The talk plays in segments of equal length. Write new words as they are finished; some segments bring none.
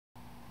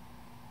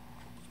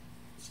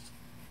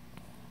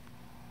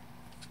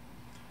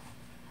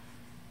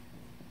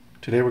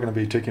Today we're going to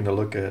be taking a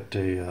look at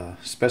a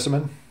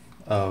specimen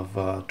of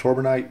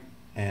Torbernite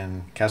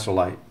and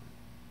Kasolite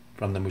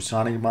from the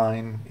Musani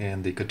mine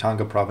in the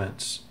Katanga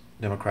province,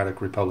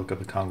 Democratic Republic of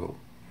the Congo.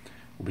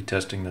 We'll be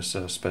testing this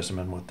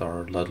specimen with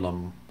our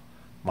Ludlum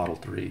Model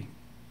 3.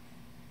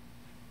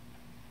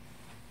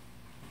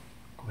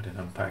 Go ahead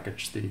and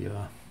unpackage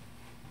the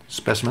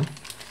specimen.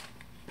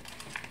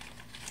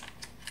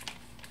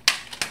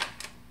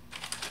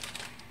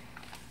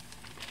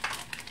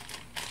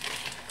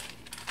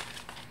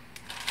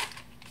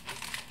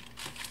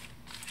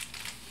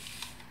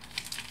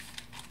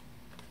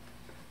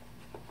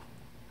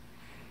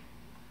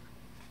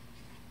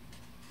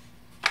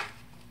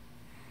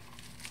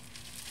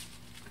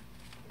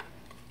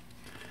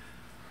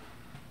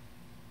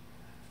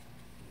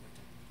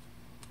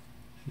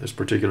 This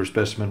particular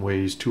specimen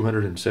weighs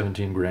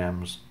 217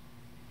 grams.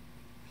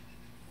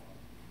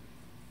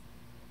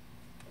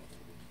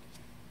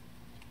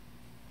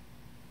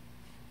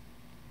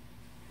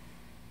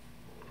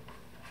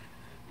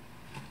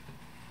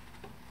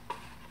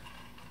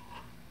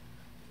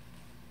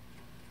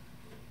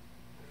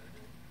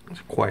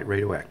 It's quite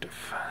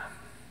radioactive.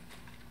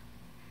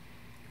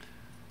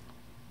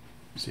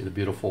 See the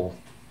beautiful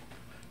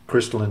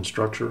crystalline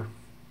structure,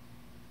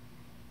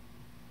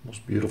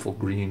 most beautiful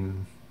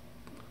green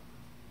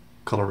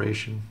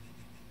coloration.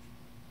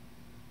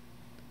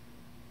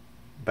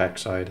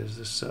 Backside is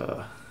this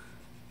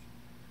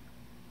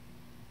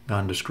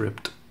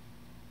nondescript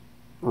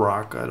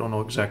rock. I don't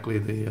know exactly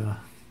the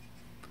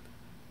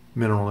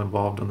mineral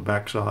involved on the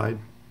backside,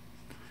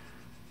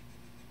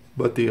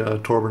 but the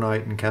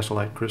Torbernite and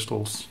Kasolite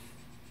crystalline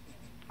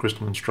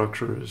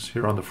structure is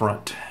here on the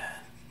front.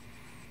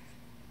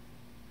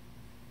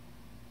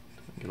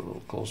 Get a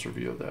little closer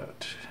view of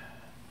that.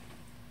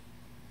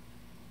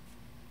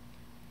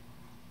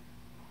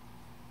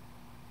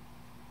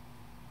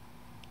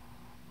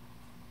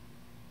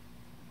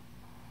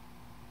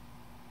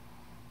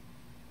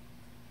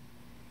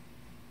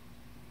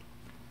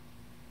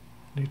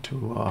 Need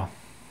to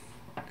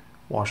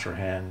wash your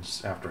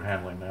hands after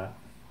handling that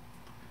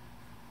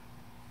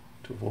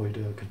to avoid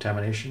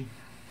contamination.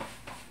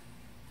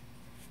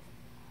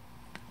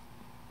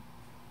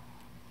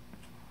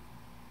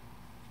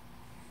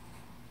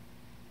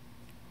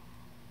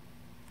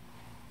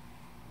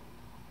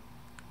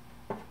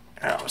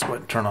 Now let's go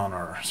ahead and turn on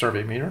our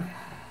survey meter.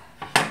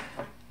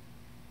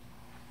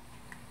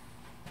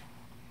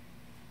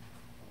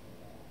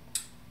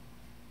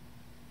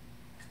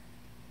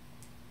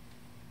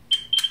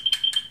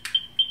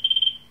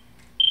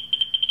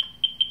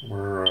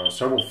 We're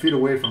several feet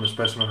away from the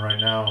specimen right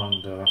now,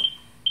 and you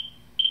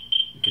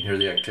can hear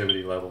the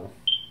activity level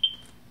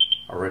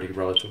already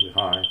relatively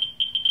high.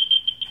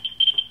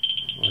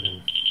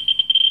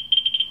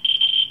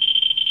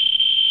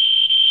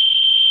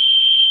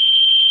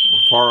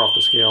 We're far off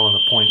the scale in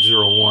the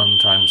 0.01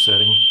 time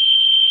setting,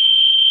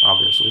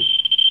 obviously.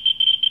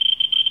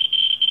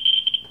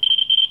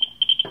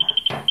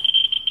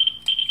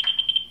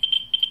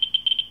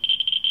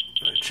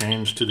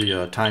 Change to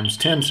the times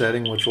 10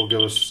 setting, which will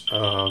give us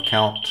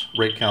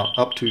rate count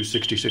up to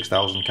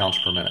 66,000 counts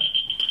per minute.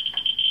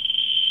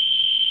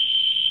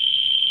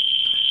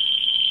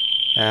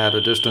 At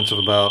a distance of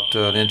about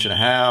 1.5 inches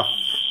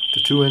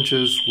to 2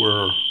 inches,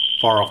 we're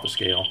far off the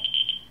scale.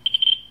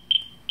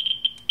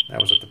 That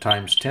was at the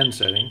times 10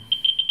 setting.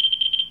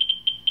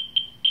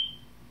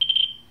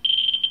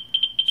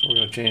 So we're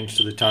going to change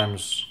to the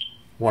times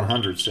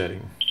 100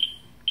 setting.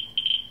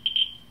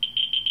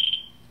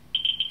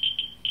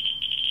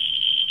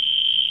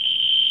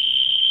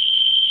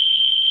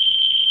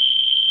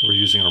 We're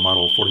using our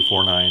Model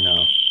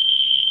 44.9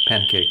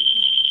 pancake.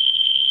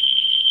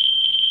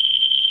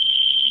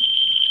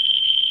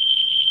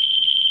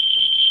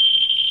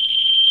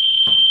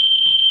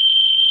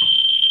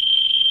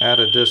 At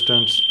a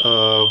distance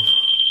of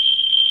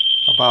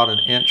about 1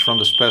 inch from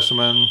the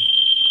specimen,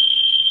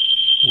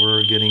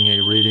 we're getting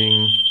a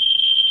reading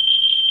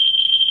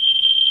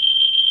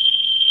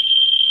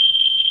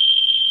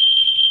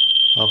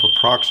of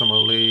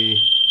approximately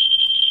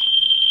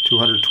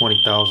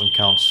 220,000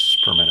 counts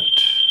per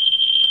minute.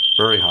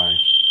 Very high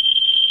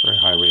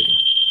rating.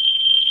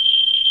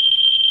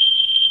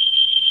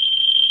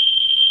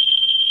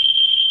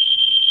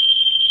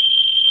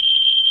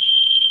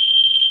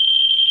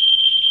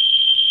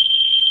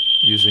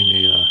 Using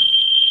the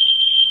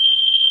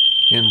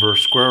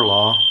inverse square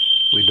law,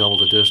 we double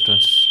the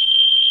distance,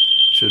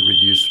 should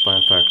reduce by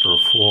a factor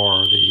of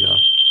 4 the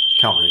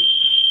count rate.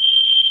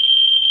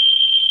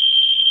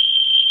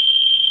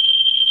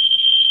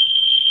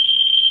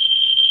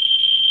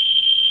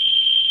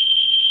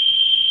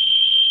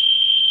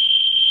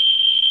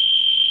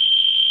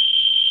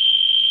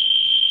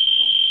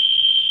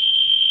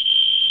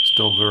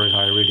 Still very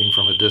high reading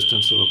from a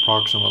distance of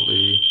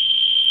approximately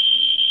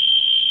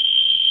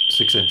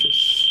 6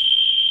 inches.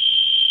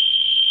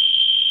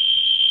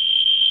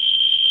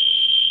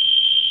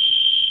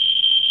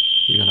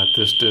 Even at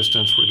this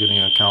distance, we're getting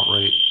a count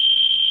rate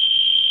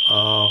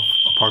of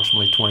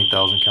approximately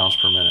 20,000 counts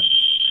per minute.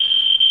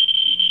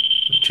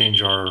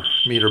 Change our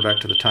meter back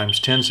to the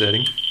 ×10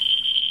 setting,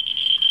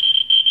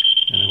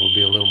 and it will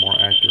be a little more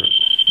accurate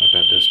at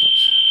that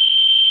distance.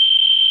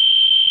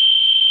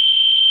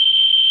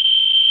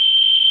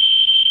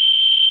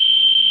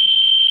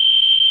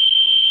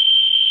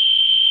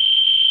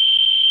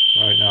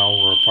 Right now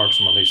we're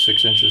approximately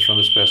 6 inches from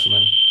the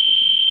specimen,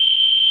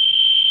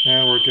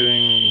 and we're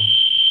getting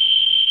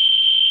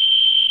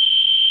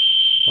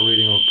a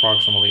reading of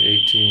approximately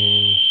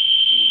 18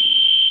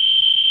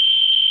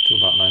 to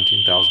about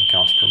 19,000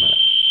 counts per minute.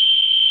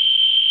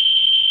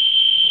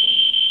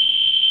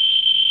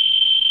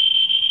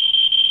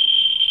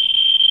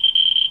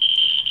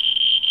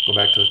 Go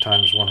back to the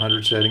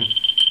 ×100 setting.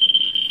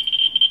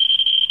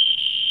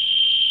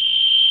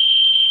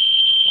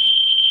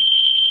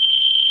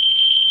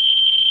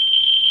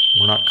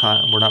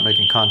 We're not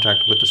making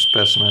contact with the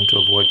specimen to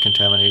avoid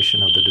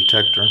contamination of the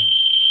detector.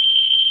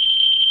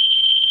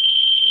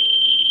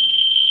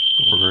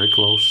 But we're very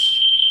close,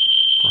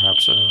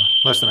 perhaps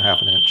less than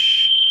 ½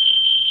 inch.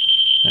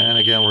 And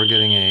again, we're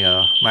getting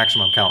a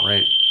maximum count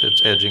rate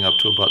that's edging up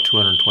to about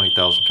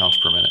 220,000 counts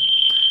per minute,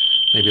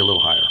 maybe a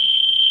little higher.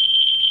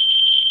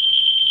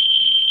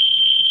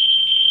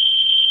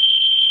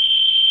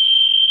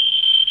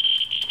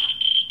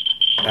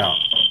 Now,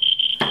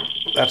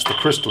 that's the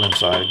crystalline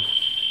side.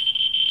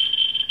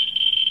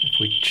 If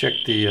we check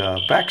the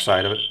back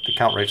side of it, the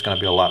count rate's going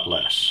to be a lot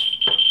less.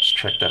 Let's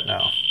check that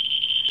now.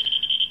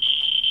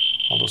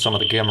 Although some of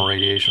the gamma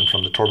radiation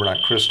from the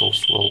Torbernite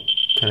crystals will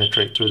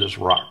penetrate through this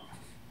rock.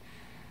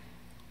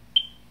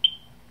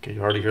 Okay,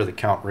 you already hear the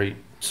count rate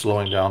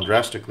slowing down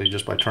drastically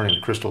just by turning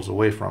the crystals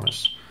away from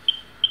us.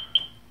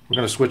 We're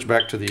going to switch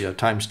back to the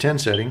 ×10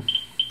 setting.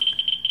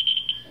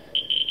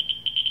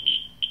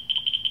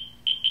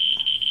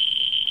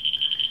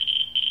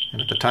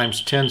 And at the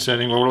 ×10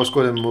 setting, well, let's go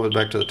ahead and move it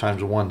back to the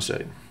 ×1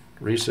 setting.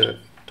 Reset,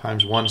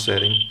 ×1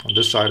 setting on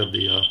this side of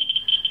the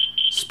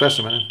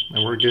specimen,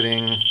 and we're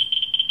getting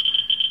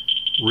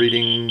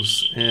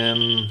readings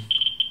in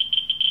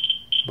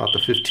about the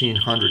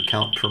 1,500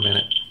 count per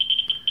minute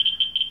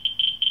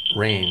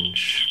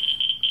range.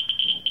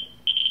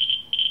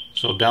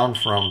 So down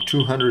from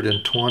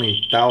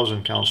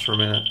 220,000 counts per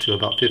minute to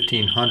about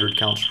 1,500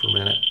 counts per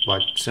minute by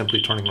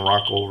simply turning the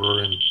rock over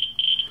and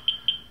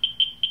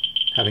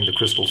having the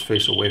crystals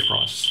face away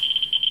from us.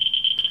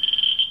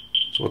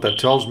 So what that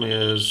tells me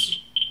is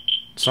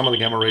some of the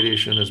gamma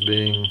radiation is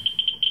being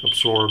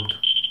absorbed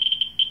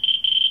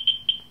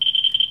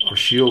or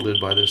shielded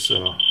by this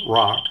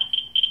rock,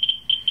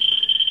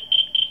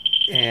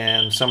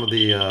 and some of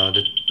the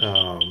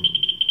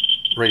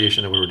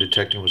radiation that we were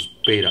detecting was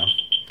beta,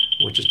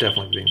 which is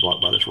definitely being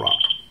blocked by this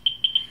rock.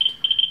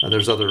 Now,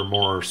 there's other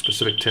more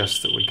specific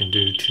tests that we can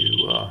do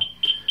to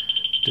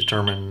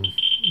determine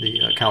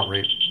the count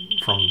rate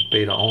from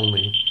beta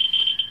only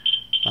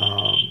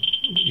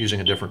using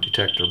a different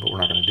detector, but we're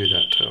not going to do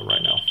that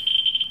right now.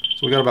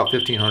 So we got about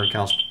 1,500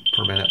 counts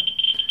per minute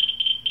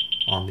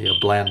on the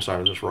bland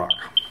side of this rock.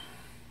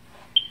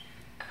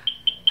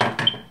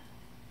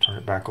 Turn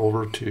it back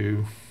over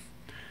to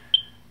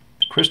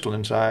the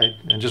crystalline side,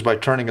 and just by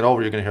turning it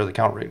over, you're going to hear the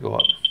count rate go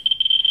up.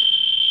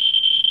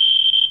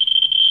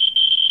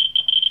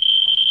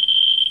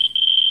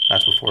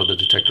 That's before the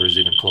detector is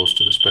even close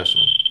to the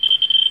specimen.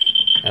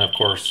 And of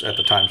course, at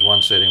the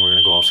 ×1 setting, we're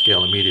going to go off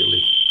scale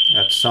immediately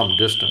at some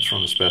distance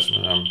from the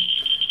specimen. I'm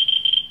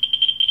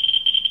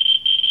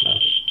going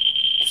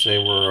to say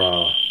we're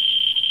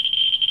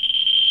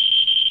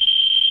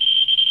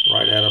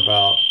right at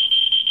about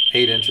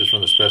 8 inches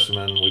from the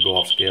specimen. We go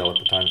off scale at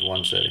the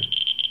 ×1 setting.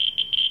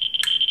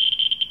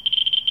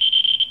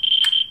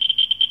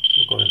 So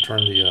we'll go ahead and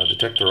turn the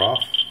detector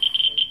off.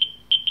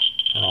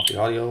 Turn off the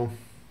audio.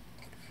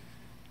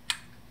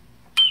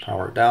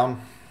 Power it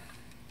down.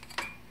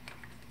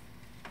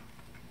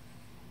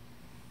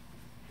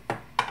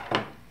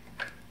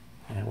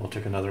 And we'll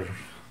take another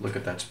look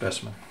at that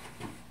specimen.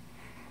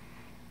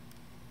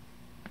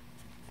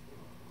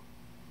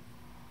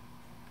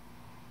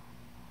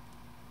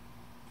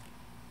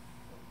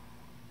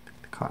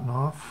 Take the cotton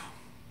off.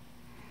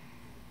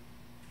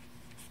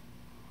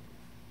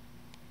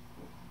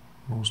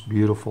 Most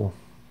beautiful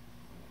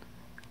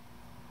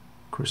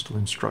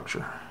crystalline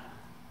structure,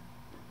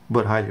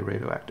 but highly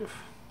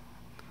radioactive.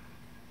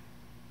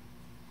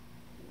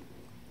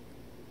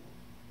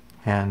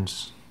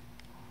 Hands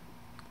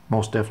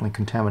most definitely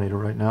contaminated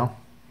right now,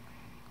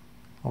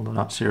 although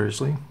not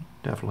seriously.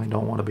 Definitely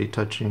don't want to be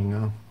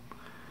touching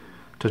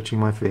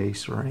my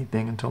face or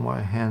anything until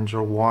my hands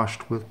are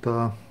washed with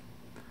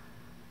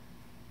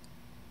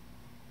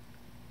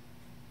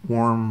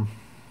warm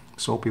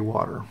soapy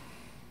water.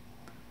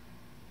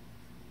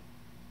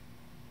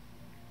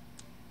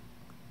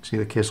 See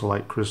the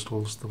Kasolite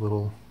crystals, the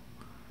little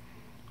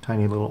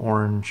tiny little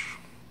orange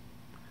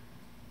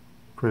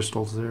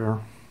crystals there,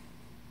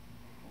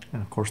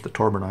 and of course the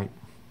Torbernite,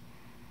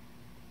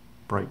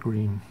 bright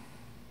green.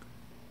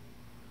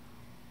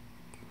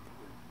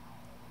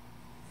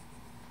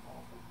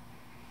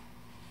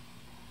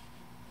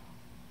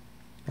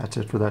 That's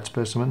it for that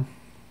specimen.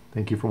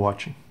 Thank you for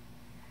watching.